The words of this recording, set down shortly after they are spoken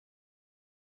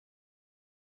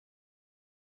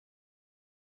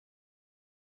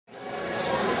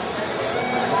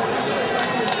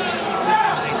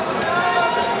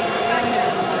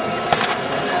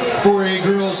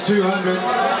girls 200.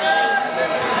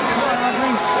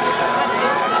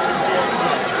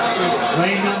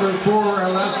 Lane number 4,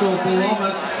 Hellesto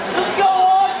Paloma. Let's go,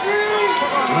 Audrey!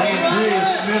 Lane 3 is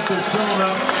Smith of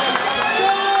Tillamook.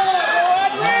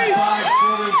 Lane 5,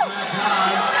 Childers McLo.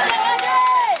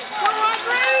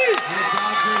 It's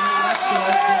Audrey Hellesto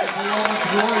for the Paloma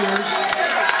Warriors.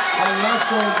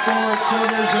 Hellesto 4,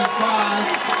 Childers and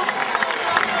 5.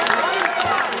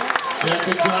 Check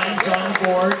the times on the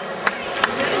board.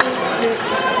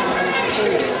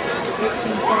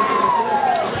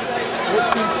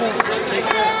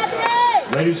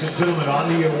 Ladies and gentlemen, on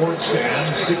the award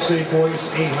stand, 6A boys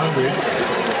 800.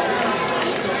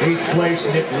 8th place,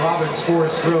 Nick Robbins,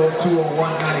 Forest Grove,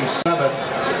 201.97.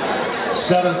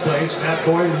 7th place, Matt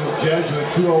Boyle of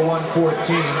Jesuit,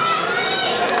 201.14.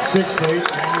 6th place,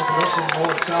 Daniel Wilson,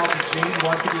 Lower South Eugene,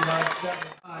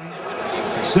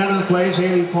 159.79. 7th place,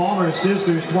 Hayley Palmer of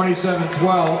Sisters,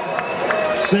 27.12.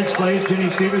 6th place, Jenny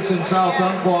Stevenson, South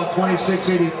Umpqua,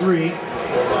 26.83.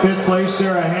 5th place,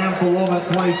 Sara Ham, Paloma,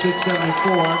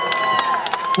 26.74.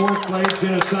 4th place,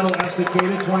 Genna, Esta,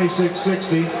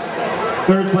 26.60.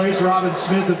 3rd place, Robin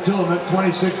Smith of Tillamook,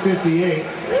 26.58.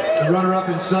 The runner-up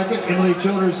in 2nd, Emily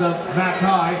Childers of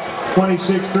McLo,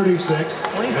 26.36.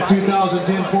 The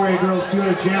 2010 4A Girls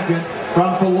 200 champion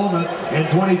from Paloma in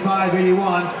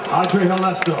 25.81, Audrey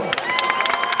Hellesto.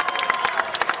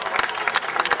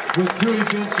 With 2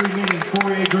 events remaining,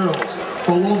 4A Girls,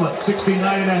 Paloma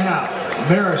 69.5,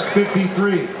 Maris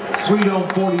 53, Sweet Home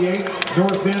 48,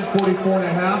 North Bend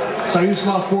 44.5,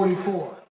 Siuslaw 44.